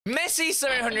Messi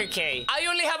 700k. I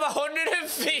only have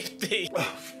 150. But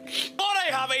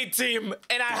I have a team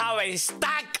and I have a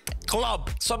stacked club.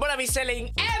 So I'm gonna be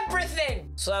selling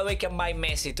everything so that we can buy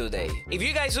Messi today. If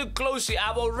you guys look closely,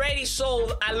 I've already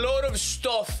sold a lot of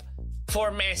stuff for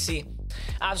Messi.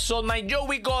 I've sold my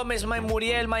Joey Gomez, my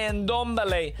Muriel, my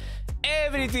Ndombele,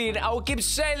 everything. I'll keep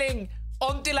selling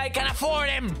until I can afford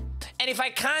him. And if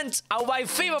I can't, I'll buy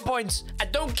FIFA points. I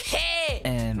don't care.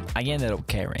 And I ended up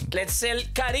caring. Let's sell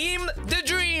Karim the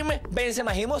Dream.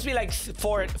 Benzema, he must be like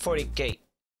 40k.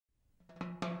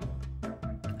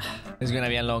 It's gonna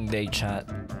be a long day, chat.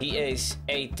 He is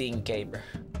 18k, bro.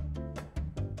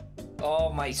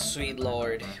 Oh my sweet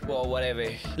lord. Well, whatever.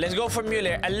 Let's go for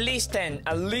Mueller. At least 10.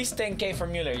 At least 10k for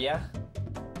Mueller, yeah?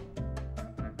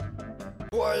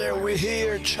 Why are we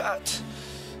here, chat?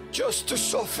 Just to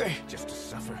suffer.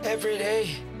 Every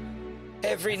day.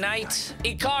 Every night.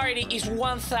 Icardi is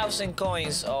 1,000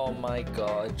 coins. Oh my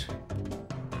god.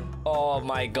 Oh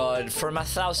my god. From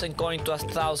 1,000 coin to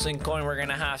 1,000 coin, we're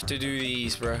gonna have to do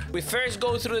these, bro. We first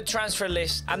go through the transfer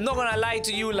list. I'm not gonna lie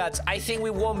to you, lads. I think we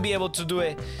won't be able to do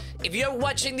it. If you're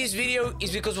watching this video,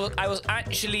 it's because I was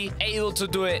actually able to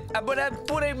do it. I'm gonna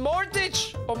put a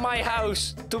mortgage on my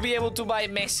house to be able to buy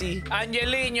Messi.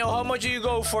 Angelino, how much do you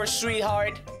go for,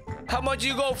 sweetheart? How much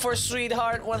you go for,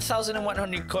 sweetheart?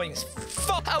 1,100 coins.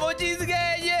 Fuck. How much is it?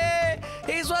 Yeah.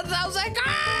 He's 1,000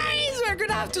 coins. We're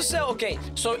gonna have to sell. Okay,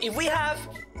 so if we have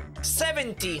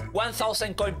 70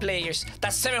 1,000 coin players,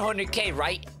 that's 700k,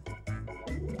 right?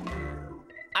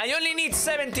 I only need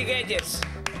 70 gadgets.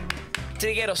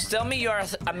 Trigueros, tell me you're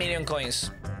a million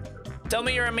coins. Tell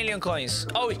me you're a million coins.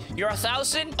 Oh, you're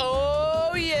 1,000?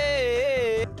 Oh,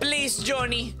 yeah. Please,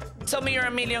 Johnny. Tell me you're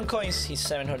a million coins. He's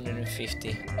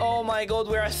 750. Oh my god,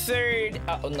 we're a third.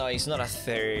 Oh no, he's not a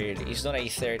third. He's not a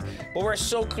third. But we're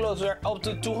so close. We're up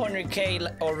to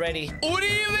 200k already.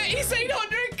 Uribe, he's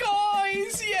 800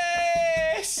 coins.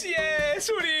 Yes, yes,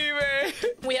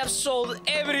 Uribe. We have sold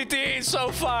everything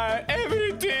so far.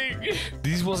 Everything.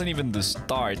 This wasn't even the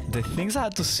start. The things I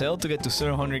had to sell to get to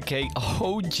 700k.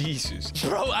 Oh, Jesus.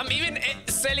 Bro, I'm even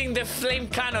selling the flame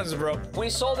cannons, bro. We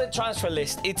sold the transfer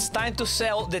list. It's time to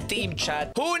sell the team,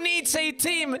 chat. Who needs a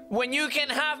team when you can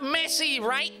have Messi,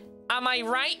 right? Am I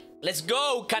right? Let's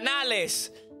go, Canales.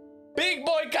 Big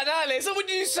boy Canales. How much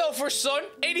did you sell for, son?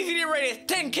 83 rated.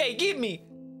 10k. Give me.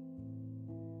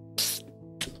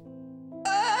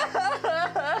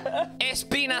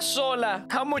 Espinazola.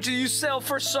 How much did you sell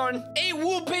for, son? A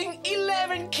whooping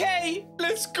 11k.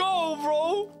 Let's go,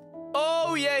 bro.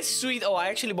 Oh, yes, sweet. Oh, I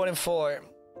actually bought him for...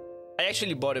 I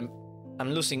actually bought him.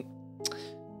 I'm losing...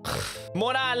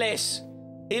 Morales.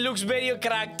 He looks very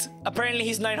cracked. Apparently,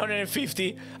 he's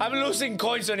 950. I'm losing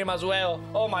coins on him as well.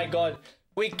 Oh, my God.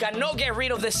 We cannot get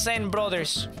rid of the Sen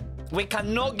brothers. We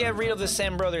cannot get rid of the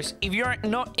Sen brothers. If you're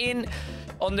not in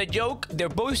on the joke, they're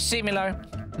both similar.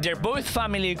 They're both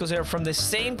family because they're from the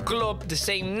same club, the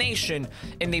same nation,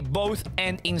 and they both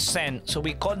end in Sen. So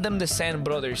we call them the Sen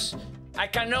brothers. I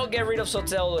cannot get rid of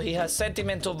Soteldo. He has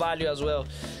sentimental value as well.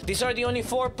 These are the only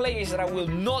 4 players that I will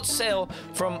not sell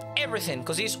from everything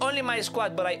because he's only my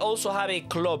squad, but I also have a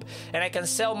club and I can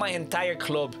sell my entire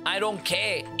club. I don't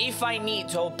care. If I need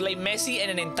to, I'll play Messi and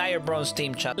an entire bronze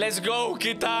team, chat. Let's go,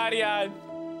 Kitarian.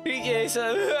 Yes,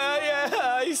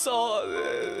 yeah, I saw.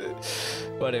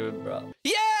 Whatever, bro.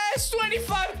 Yes,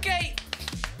 25k.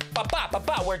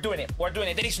 Papa, we're doing it. We're doing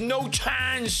it. There is no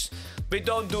chance we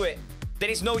don't do it. There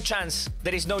is no chance.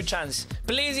 There is no chance.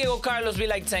 Please, Diego Carlos, be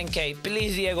like 10k.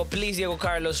 Please, Diego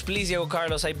Carlos. Please, Diego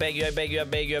Carlos. I beg you, I beg you, I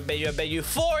beg you, I beg you, I beg you.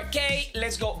 4k.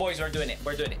 Let's go, boys. We're doing it.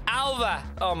 We're doing it. Alva.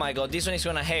 Oh my god, this one is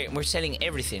gonna hurt. We're selling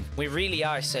everything. We really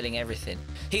are selling everything.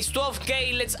 He's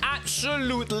 12k. Let's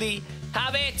absolutely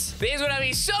have it. This is gonna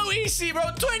be so easy, bro.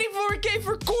 24k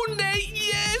for Kunde.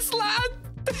 Yes, lad.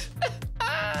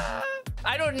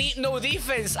 I don't need no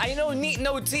defense. I don't need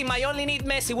no team. I only need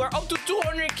Messi. We're up to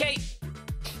 200k.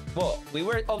 Whoa, we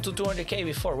were up to 200k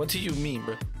before. What do you mean,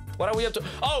 bro? What are we up to?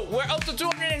 Oh, we're up to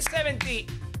 270.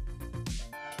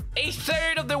 A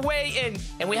third of the way in.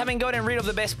 And we haven't gotten rid of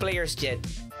the best players yet.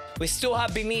 We still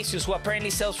have Vinicius, who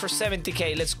apparently sells for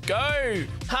 70k. Let's go.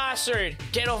 Hazard,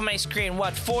 get off my screen.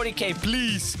 What, 40k?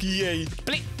 Please, EA.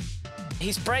 Please.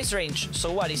 His price range.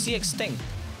 So what, is he extinct?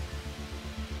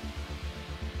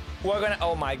 We're gonna...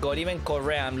 Oh my god, even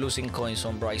Correa I'm losing coins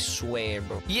on, bro. I swear,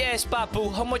 bro. Yes,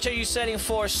 Papu. How much are you selling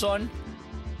for, son?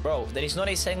 Bro, there is not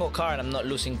a single card I'm not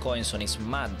losing coins on. It's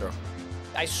mad, bro.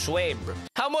 I swear, bro.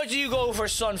 How much do you go for,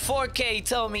 son? 4k,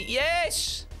 tell me.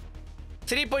 Yes!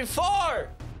 3.4!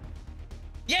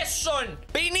 Yes, son!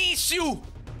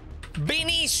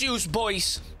 Vinicius,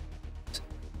 boys.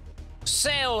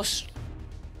 Sales.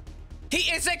 He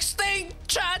is extinct,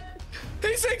 chat.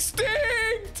 He's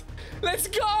extinct. Let's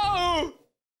go.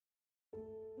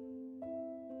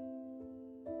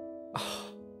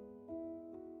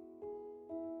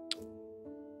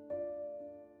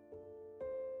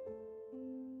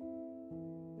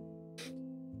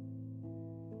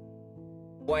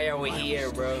 Why are we here,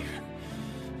 bro?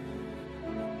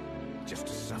 Just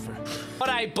to suffer. All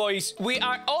right, boys. We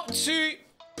are up to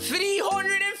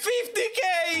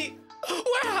 350k.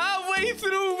 We're halfway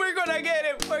through. We're gonna get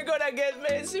it. We're gonna get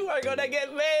Messi. We're gonna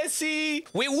get Messi.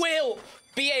 We will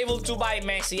be able to buy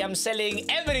Messi. I'm selling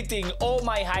everything, all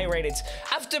my high rated.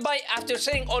 After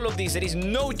selling all of these, there is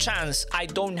no chance I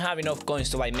don't have enough coins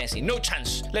to buy Messi. No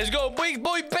chance. Let's go, big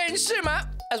boy Benzema.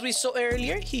 As we saw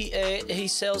earlier, he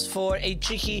sells for a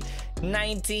cheeky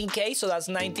 19k, so that's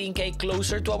 19k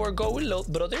closer to our goal,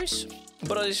 brothers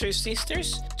or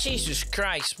sisters. Jesus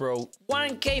Christ, bro.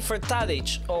 1k for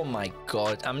Tadic. Oh my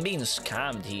god, I'm being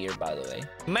scammed here, by the way.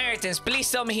 Mertens, please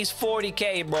tell me he's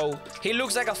 40k, bro. He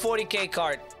looks like a 40k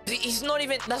card. He's not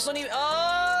even, that's not even,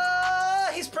 oh,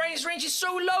 his price range is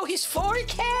so low. He's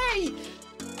 4k.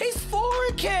 He's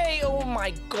 4k. Oh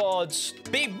my god.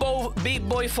 Big boy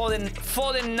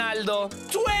Fodenaldo.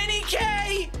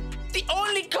 20k. The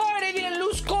only card I didn't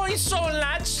lose coins on,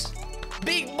 lads.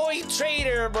 Big boy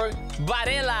trader, bro.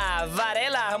 Varela.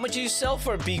 How much do you sell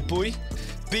for, big boy?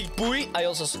 Big boy. I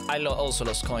also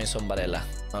lost coins on Varela.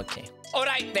 Okay. All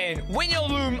right then.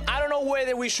 Wijnaldum. I don't know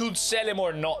whether we should sell him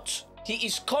or not. He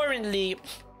is currently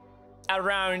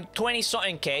around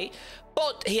 20-something k.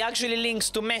 But he actually links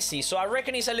to Messi, so I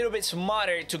reckon it's a little bit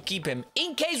smarter to keep him.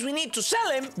 In case we need to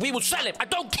sell him, we will sell him. I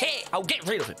don't care. I'll get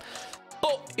rid of him.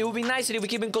 But it would be nicer if we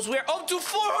keep him because we're up to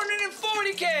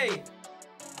 440k.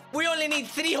 We only need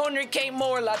 300k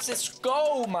more, lads. Let's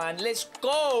go, man. Let's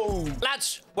go.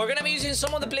 Lads, we're going to be using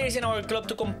some of the players in our club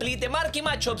to complete the marquee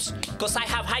matchups because I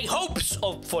have high hopes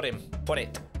for it.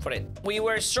 We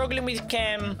were struggling with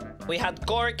Cam. We had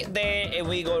Cork there, and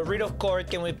we got rid of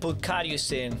Cork, and we put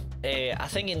Karius in. I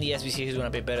think in the SBC he's going to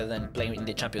be better than playing in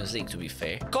the Champions League, to be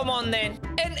fair. Come on, then.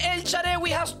 And El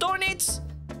Charewi has done it.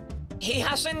 He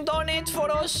hasn't done it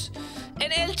for us.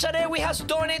 And El Charewi has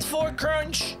done it for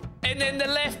Crunch. And then the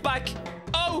left back.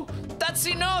 Oh, that's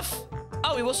enough.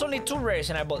 Oh, it was only 2 rares,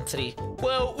 and I bought 3.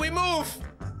 Well, we move.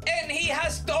 And he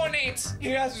has done it. He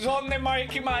has done the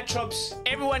marquee matchups.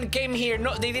 Everyone came here.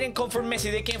 No, they didn't come for Messi.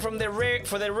 They came from the rare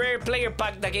player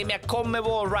pack that gave me a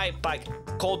CONMEBOL right pack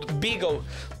called Bigo.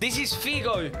 This is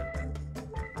Figo.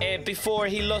 Before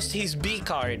he lost his B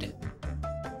card.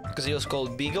 Because he was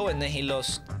called Bigo, and then he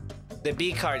lost the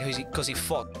B card because he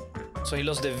fucked. So he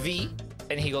lost the V,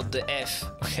 and he got the F.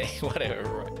 Okay,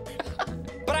 whatever.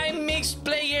 Prime mixed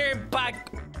player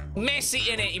pack. Messi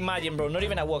in it, imagine, bro. Not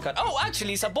even a walkout. Oh,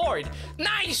 actually, it's a board.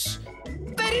 Nice.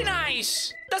 Very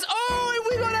nice. That's... Oh, and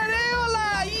we got an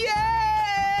Eola.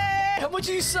 Yeah. How much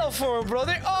do you sell for,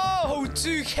 brother? Oh,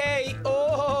 2k.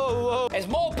 Oh. A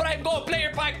small prime gold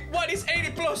player pack. What is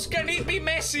 80 plus? Can it be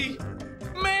Messi?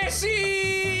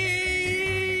 Messi.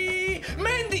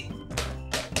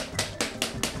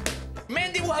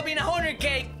 Mendy will have been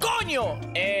 100k. Coño!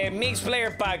 Mixed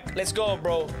player pack. Let's go,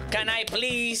 bro. Can I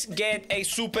please get a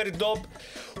super dub?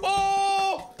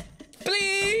 Oh!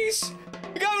 Please!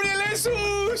 Gabriel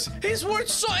Jesus! He's worth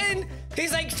something!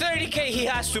 He's like 30k. He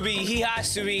has to be. He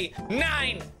has to be.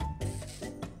 9!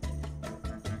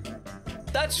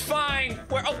 That's fine.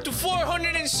 We're up to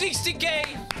 460k.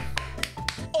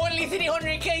 Only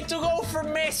 300k to go for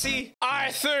Messi.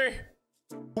 Arthur.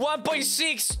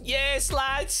 1.6. Yes,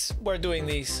 lads. We're doing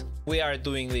this. We are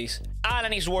doing this.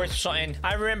 Alan is worth something.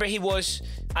 I remember he was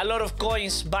a lot of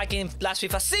coins back in last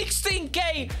FIFA.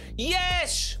 16k.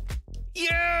 Yes.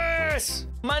 Yes.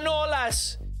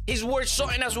 Manolas. He's worth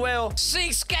something as well.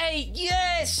 6k.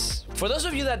 Yes. For those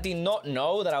of you that did not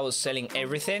know that I was selling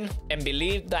everything and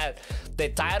believed that the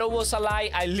title was a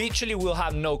lie, I literally will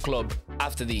have no club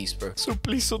after these, bro. So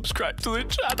please subscribe to the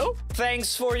channel.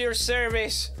 Thanks for your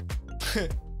service.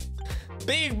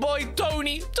 Big boy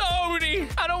Tony.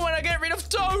 I don't want to get rid of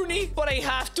Tony, but I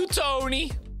have to.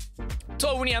 Tony,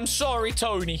 I'm sorry,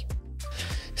 Tony.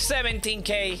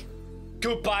 17k.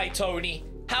 Goodbye, Tony.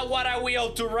 What are we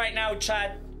up to right now,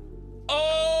 chat?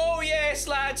 Oh yes,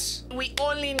 lads, we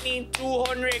only need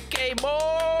 200k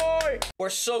more. We're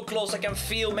so close. I can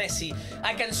feel Messi.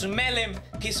 I can smell him.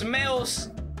 He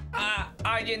smells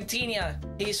Argentina.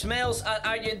 He smells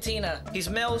Argentina. He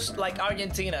smells like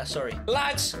Argentina. Sorry,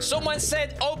 lads, someone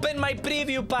said open my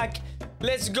preview pack.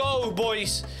 Let's go,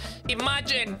 boys.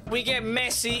 Imagine we get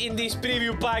Messi in this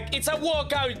preview pack. It's a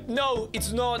walkout. No,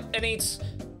 it's not. And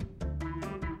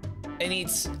And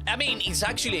it's, I mean, it's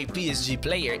actually a PSG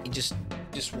player. It just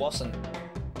wasn't,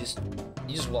 it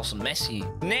just wasn't Messi.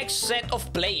 Next set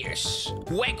of players.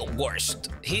 Weghorst.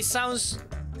 He sounds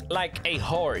like a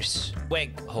horse.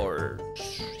 Weghorst.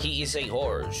 He is a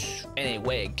horse and a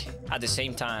weg at the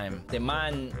same time. The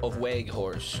man of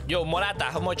Weghorst. Yo, Morata,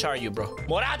 how much are you, bro?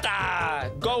 Morata!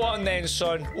 Go on then,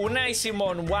 son. Unai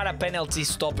Simon, what a penalty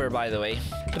stopper, by the way.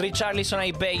 Richarlison,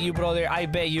 I beg you, brother. I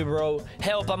beg you, bro.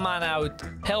 Help a man out.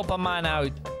 Help a man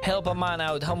out. Help a man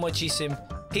out. How much is him?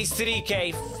 He's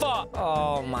 3K. Fuck.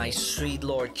 Oh, my sweet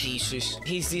Lord Jesus.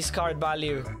 He's discard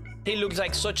value. He looks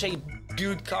like such a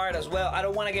good card as well. I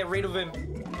don't want to get rid of him.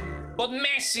 But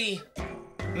Messi.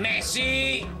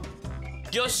 Messi.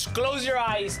 Just close your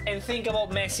eyes and think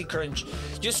about Messi, Crunch.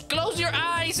 Just close your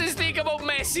eyes and think about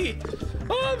Messi.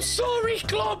 Oh, I'm sorry,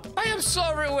 club. I am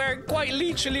sorry. We're quite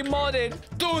literally modded.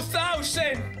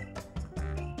 2000.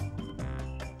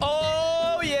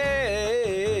 Oh,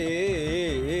 yes.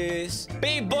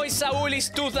 Big boy Saul is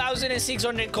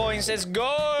 2,600 coins. Let's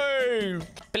go.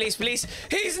 Please, please.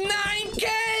 He's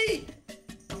 9K.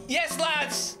 Yes,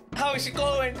 lads. How is it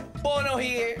going? Bono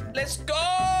here. Let's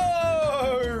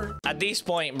go. At this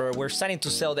point, bro, we're starting to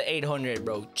sell the 800,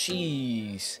 bro.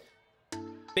 Jeez.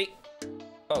 Big.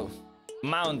 Oh.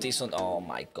 Mount is on. Oh,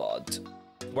 my God.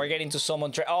 We're getting to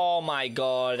someone. Oh, my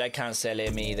God. I can't sell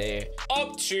him either.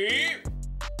 Up to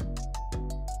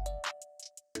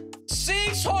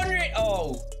 600.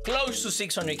 Oh, close to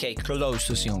 600K. Close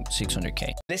to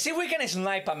 600K. Let's see if we can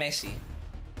snipe a Messi.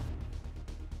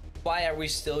 Why are we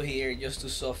still here just to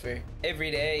suffer every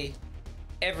day,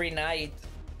 every night?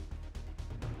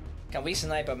 Can we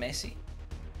snipe a Messi?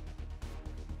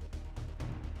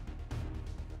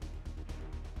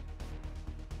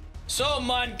 So,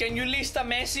 man, can you list a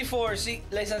Messi for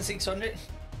less than 600?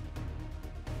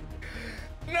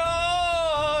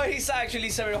 No, he's actually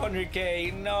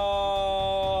 700K.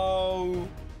 No.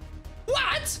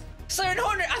 What?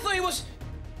 700? I thought he was.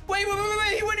 Wait.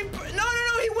 He went in. No.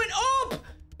 He went up.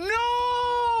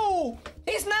 No!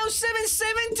 He's now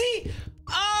 770!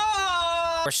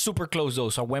 Ah! We're super close though,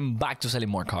 so I went back to selling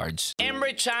more cards.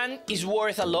 Emre Can is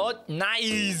worth a lot.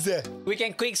 Nice! We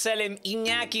can quick sell him.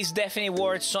 Iñaki is definitely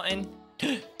worth something.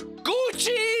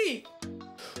 Gucci!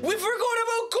 We forgot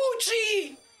about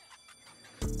Gucci!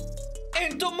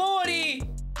 And Tomori!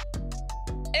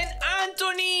 And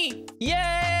Anthony!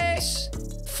 Yes!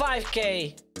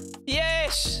 5K.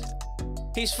 Yes!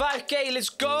 He's 5K, let's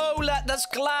go, that's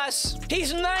class.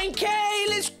 He's 9K,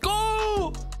 let's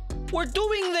go. We're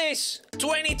doing this.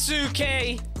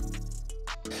 22K.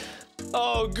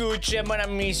 Oh, Gucci, I'm gonna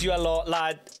miss you a lot,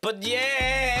 lad. But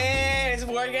yes,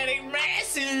 we're getting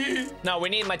Messi. Now, we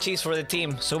need Machis for the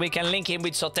team, so we can link him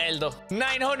with Soteldo.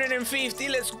 950,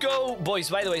 let's go. Boys,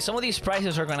 by the way, some of these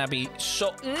prices are gonna be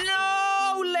so...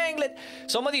 No, Lenglet.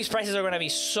 Some of these prices are gonna be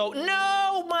so...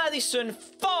 No, Madison,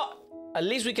 fuck. At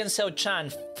least we can sell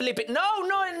Chan. Flip it. No,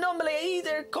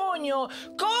 either. Coño,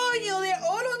 they're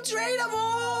all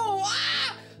untradeable.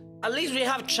 Ah! At least we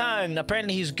have Chan.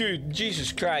 Apparently he's good.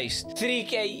 Jesus Christ.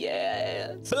 3K,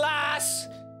 yes. Blast.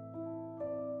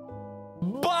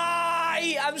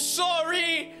 Bye. I'm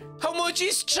sorry. How much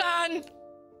is Chan?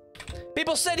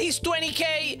 People said he's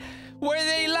 20K. Were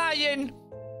they lying?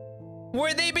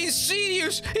 Were they being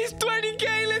serious? He's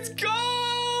 20K. Let's go.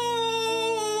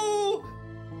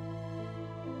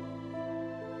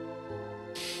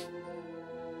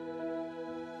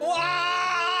 Why?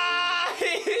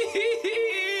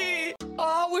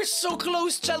 Oh, we're so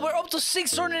close, chat. We're up to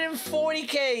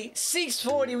 640K.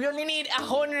 640. We only need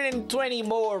 120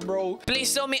 more, bro.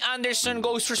 Please tell me Anderson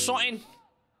goes for something.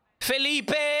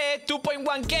 Felipe,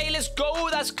 2.1K. Let's go.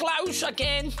 That's Klaus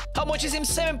again. How much is him?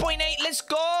 7.8. Let's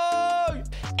go.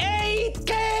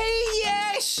 8K.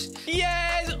 Yes.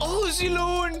 Yes. Oh,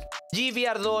 Zilun. GV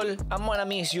Ardol, I'm gonna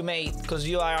miss you, mate, because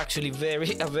you are actually a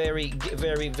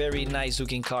very nice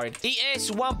looking card.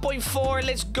 ES 1.4,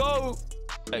 let's go.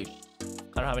 Hey, I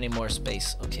don't have any more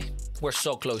space. Okay, we're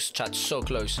so close, chat, so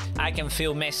close. I can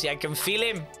feel Messi, I can feel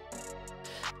him.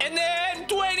 And then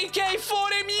 20K for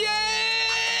him,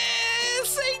 yes!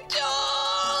 St.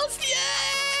 John's,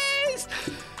 yes!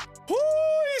 Woo,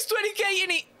 he's 20K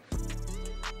and he...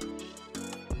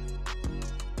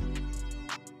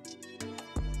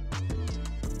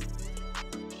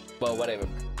 Well, whatever.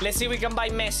 Let's see if we can buy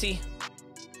Messi.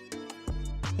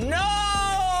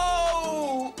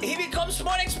 No! He becomes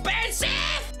more expensive!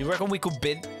 You reckon we could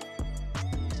bid?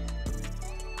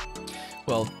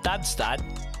 Well, that's that.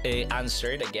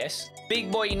 Answered, I guess.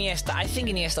 Big boy Iniesta. I think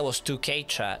Iniesta was 2K,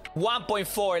 chat.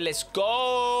 1.4, let's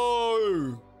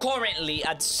go! Currently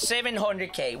at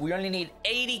 700K. We only need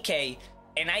 80K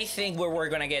And I think we're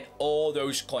gonna get all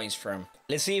those coins from.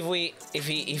 Let's see if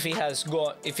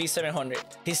he's 700.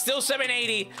 He's still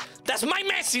 780. That's my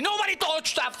Messi. Nobody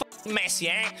touched that Messi,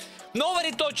 eh?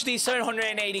 Nobody touched the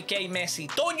 780k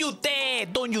Messi. Don't you dare.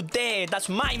 Don't you dare. That's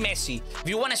my Messi. If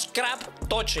you want to scrap,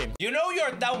 touch him. You know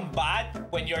you're down bad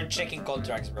when you're checking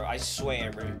contracts, bro. I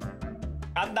swear, bro.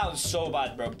 I'm down so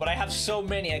bad, bro. But I have so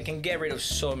many. I can get rid of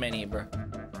so many, bro.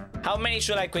 How many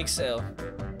should I quick sell?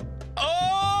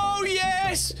 Oh,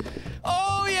 yes.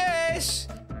 Oh, yes.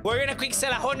 We're gonna quick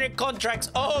sell 100 contracts.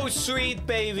 Oh, sweet,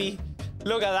 baby.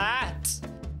 Look at that.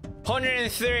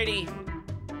 130.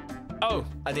 Oh,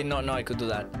 I did not know I could do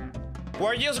that.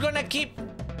 We're just gonna keep...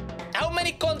 How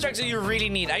many contracts do you really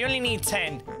need? I only need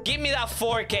 10. Give me that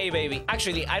 4K, baby.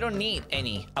 Actually, I don't need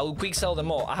any. I will quick sell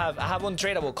them all. I have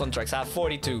untradeable contracts. I have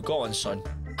 42. Go on, son.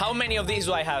 How many of these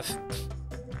do I have?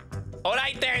 All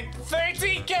right, then.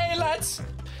 13K, lads.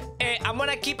 I'm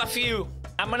gonna keep a few.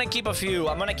 I'm gonna keep a few.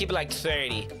 I'm gonna keep like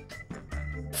 30.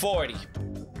 40.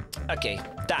 Okay,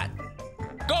 that.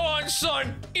 Go on,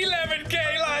 son.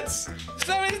 11K, lads.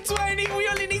 720. We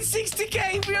only need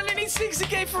 60K. We only need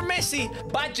 60K for Messi.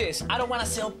 Badges. I don't want to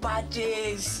sell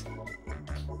badges.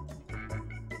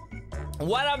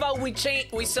 What about we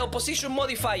sell position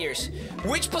modifiers?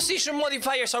 Which position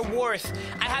modifiers are worth?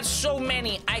 I have so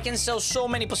many. I can sell so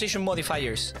many position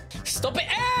modifiers. Stop it.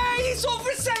 Hey, he's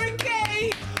over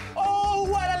 7K. Oh,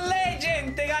 what a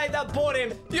legend. The guy that bought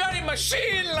him. You're a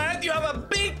machine, lad. You have a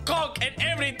big cock and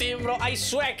everything, bro. I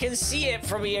swear I can see it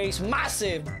from here. He's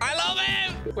massive. I love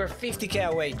him. We're 50K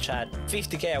away, chat.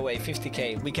 50K away,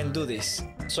 50K. We can do this.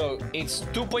 So it's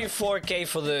 2.4K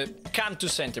for the cam to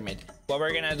center mid. What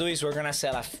we're gonna do is we're gonna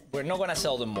sell we're not gonna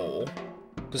sell them all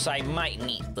because I might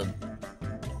need them.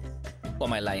 What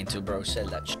am I lying to, bro? Sell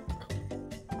that shit,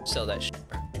 bro. Sell that shit,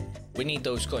 bro. We need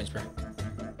those coins, bro.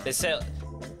 Let's sell.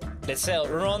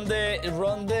 Run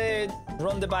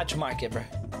the batch market, bro.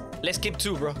 Let's keep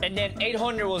 2, bro. And then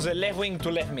 800 was a left wing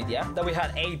to left mid, yeah? That we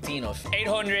had 18 of.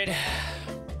 800.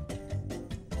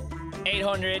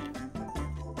 800.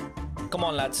 Come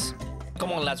on, lads.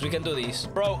 Come on, lads, we can do this.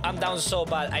 Bro, I'm down so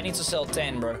bad. I need to sell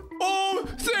 10, bro. Oh,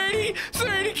 30!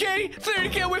 30K!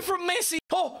 30K away from Messi!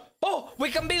 Oh, we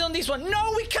can bid on this one.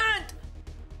 No, we can't!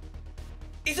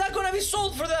 Is that gonna be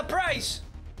sold for that price?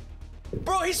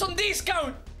 Bro, he's on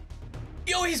discount!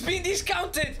 Yo, he's being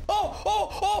discounted!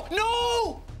 Oh,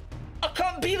 no! I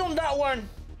can't bid on that one.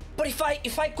 But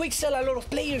if I quick sell a lot of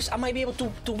players, I might be able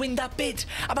to win that bid.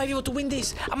 I might be able to win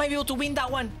this. I might be able to win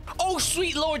that one. Oh,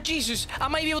 sweet Lord Jesus. I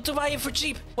might be able to buy it for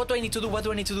cheap. What do I need to do? What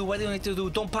do I need to do? What do I need to do?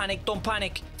 Don't panic. Don't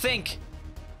panic. Think.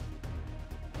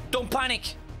 Don't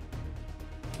panic.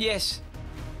 Yes.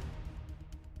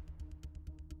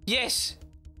 Yes.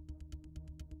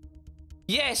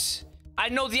 Yes. I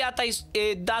know the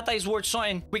data is worth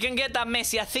something. We can get that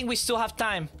Messi. I think we still have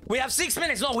time. We have 6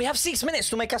 minutes. No, we have 6 minutes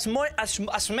to make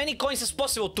as many coins as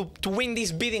possible to win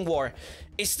this bidding war.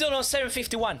 It's still on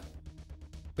 751.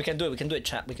 We can do it. We can do it,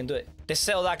 chat. We can do it. Let's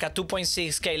sell that at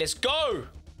 2.6K. Let's go.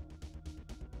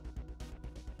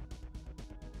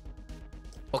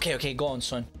 Okay. Go on,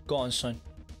 son. Go on, son.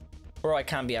 Bro, I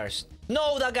can't be arsed.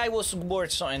 No, that guy was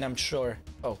worth something, I'm sure.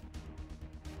 Oh.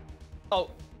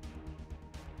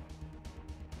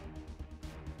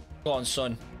 Go on,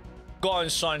 son. Go on,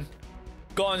 son.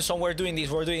 Go on, son. We're doing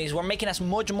this. We're doing this. We're making as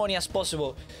much money as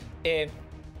possible to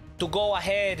go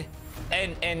ahead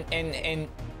and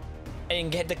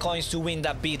get the coins to win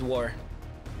that bid war.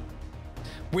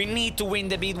 We need to win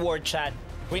the bid war, chat.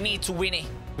 We need to win it.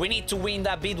 We need to win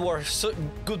that bid war. So,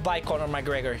 goodbye, Conor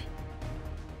McGregor.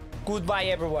 Goodbye,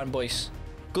 everyone, boys.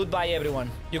 Goodbye,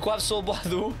 everyone. You could have sold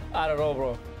Badu? I don't know,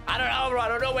 bro. I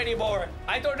don't know anymore.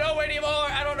 I don't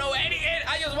know anything.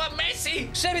 I just want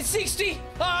Messi. 760.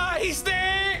 Ah, he's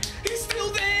there. He's still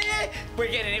there. We're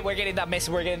getting it. We're getting that Messi.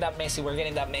 We're getting that Messi. We're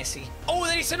getting that Messi. Oh,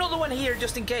 there is another one here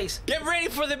just in case. Get ready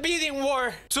for the bidding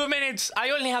war. 2 minutes. I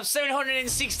only have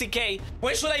 760K.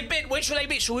 When should I bid? When should I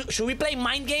bid? Should we play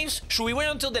mind games? Should we wait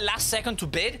until the last second to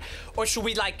bid? Or should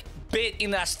we like bid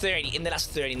in the last 30, in the last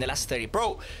 30.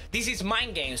 Bro, this is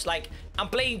mind games. Like, I'm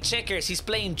playing checkers, he's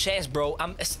playing chess, bro.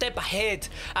 I'm a step ahead.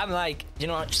 I'm like, you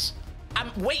know,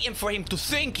 I'm waiting for him to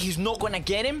think he's not gonna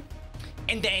get him.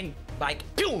 And then, like,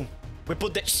 boom, we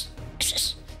put the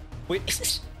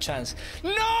chance.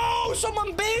 No,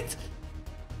 someone bid.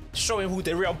 Showing who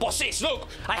the real boss is. Look,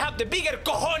 I have the bigger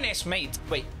cojones, mate.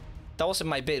 Wait, that wasn't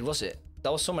my bid, was it?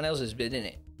 That was someone else's bid, didn't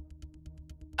it?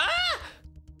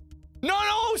 No,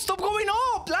 stop going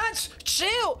up, lads.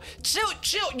 Chill.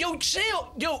 Yo,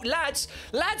 chill. Yo, lads,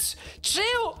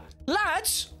 chill.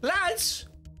 Lads.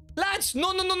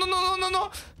 No.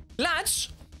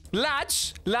 Lads,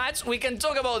 Lads, we can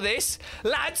talk about this.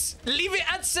 Lads, leave it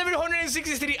at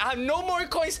 763. I have no more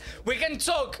coins. We can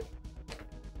talk.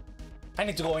 I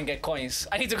need to go and get coins.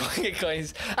 I need to go and get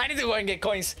coins. I need to go and get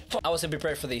coins. I wasn't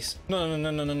prepared for this. No.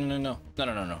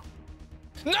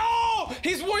 No!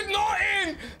 He's worth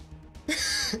nothing!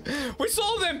 We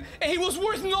sold him and he was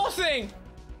worth nothing!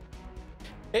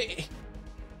 Hey.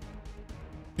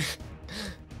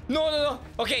 No.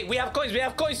 Okay, we have coins. We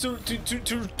have coins to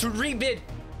rebid.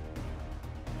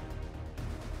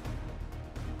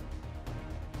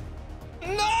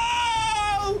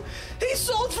 No! He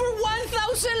sold for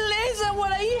 1,000 less than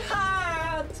what I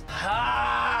had.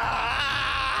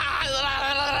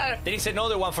 There is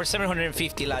another one for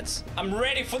 750, lads. I'm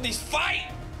ready for this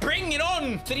fight. Bring it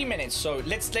on. 3 minutes. So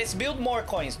let's build more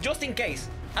coins just in case.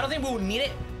 I don't think we will need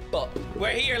it, but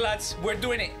we're here, lads. We're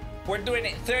doing it. We're doing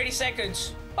it. 30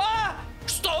 seconds. Ah!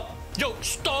 Stop. Yo,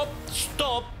 stop.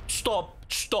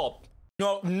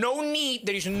 No need.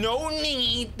 There is no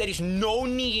need. There is no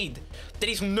need. There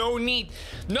is no need.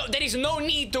 No, there is no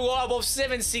need to go above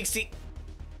 760.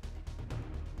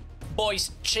 Boys,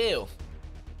 chill.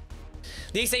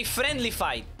 This is a friendly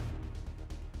fight.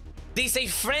 This is a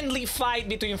friendly fight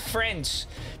between friends.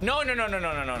 No.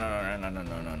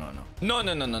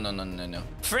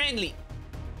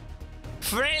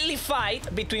 Friendly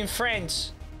fight between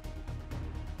friends.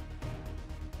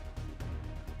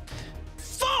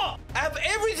 Fuck! I have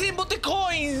everything but the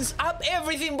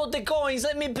coins.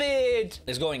 Let me bid.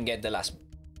 Let's go and get the last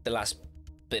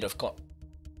bit of coin.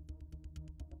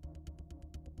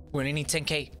 We're gonna need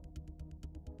 10k.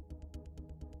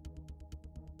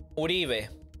 Uribe.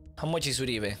 How much is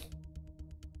Uribe?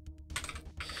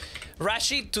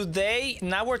 Rashid today,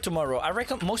 now or tomorrow? I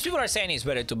reckon most people are saying it's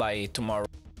better to buy tomorrow.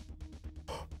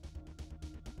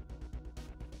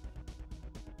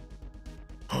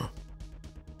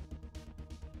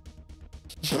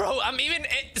 Bro, I'm even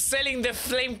selling the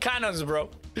flame cannons, bro.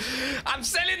 I'm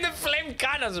selling the flame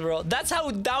cannons, bro. That's how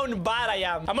down bad I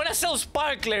am. I'm gonna sell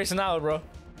sparklers now, bro.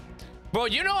 Bro,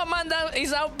 you know Amanda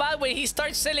is out bad when he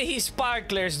starts selling his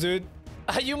sparklers, dude.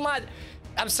 Are you mad?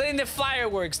 I'm selling the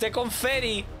fireworks, the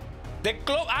confetti, the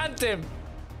club anthem.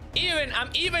 I'm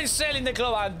even selling the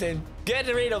club anthem. Get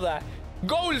rid of that.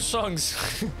 Goal songs.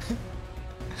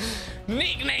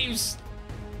 Nicknames.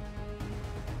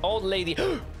 Old lady.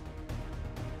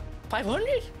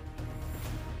 500?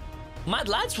 Mad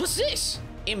lads, what's this?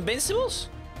 Invincibles?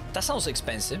 That sounds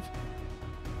expensive.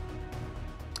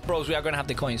 Bros, we are gonna have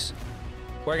the coins.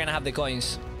 We're gonna have the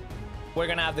coins. We're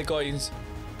gonna have the coins.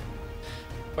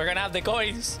 We're gonna have the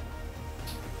coins.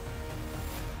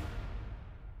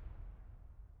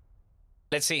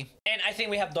 Let's see. And I think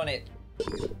we have done it.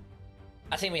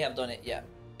 I think we have done it. Yeah,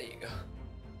 there you go.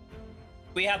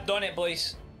 We have done it,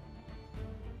 boys.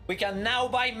 We can now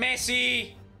buy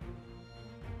Messi.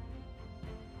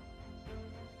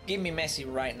 Give me Messi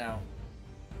right now.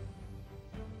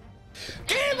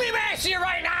 Give me Messi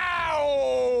right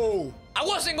now! I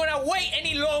wasn't gonna wait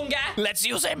any longer. Let's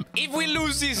use him. If we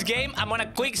lose this game, I'm gonna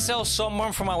quick sell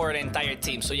someone from our entire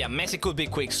team. So yeah, Messi could be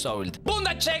quick sold.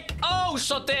 Bunda check. Oh,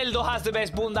 Soteldo has the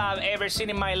best bunda I've ever seen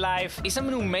in my life. Is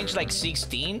someone who makes like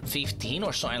 16, 15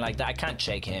 or something like that? I can't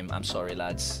check him. I'm sorry,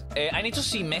 lads. I need to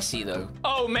see Messi though.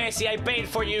 Oh, Messi, I paid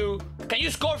for you. Can you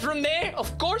score from there?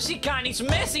 Of course he can. It's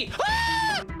Messi.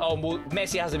 Ah! Oh,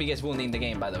 Messi has the biggest bunda in the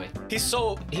game, by the way.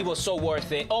 He was so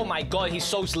worth it. Oh my God, he's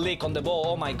so slick on the ball.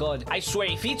 Oh my God. I swear,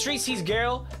 if he treats his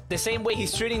girl the same way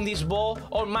he's treating this ball,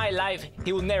 all my life,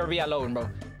 he will never be alone, bro.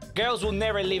 Girls will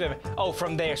never leave him. Oh,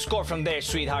 from there. Score from there,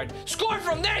 sweetheart. Score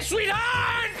from there,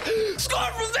 sweetheart!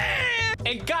 Score from there!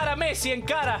 Encara, Messi,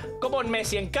 encara. Come on,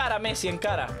 Messi. Encara, Messi,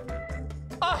 encara.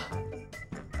 Ah!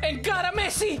 Encara,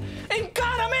 Messi!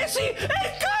 Encara, Messi!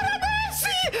 Encara,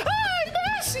 Messi! Ay,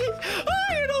 Messi!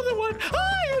 Ay, another one!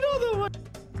 Ay, another one!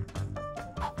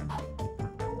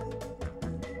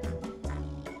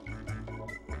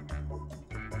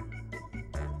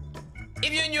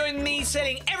 If you enjoyed me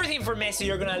selling everything for Messi,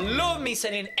 you're gonna love me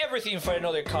selling everything for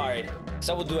another card.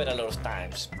 So I will do it a lot of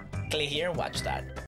times. Click here and watch that.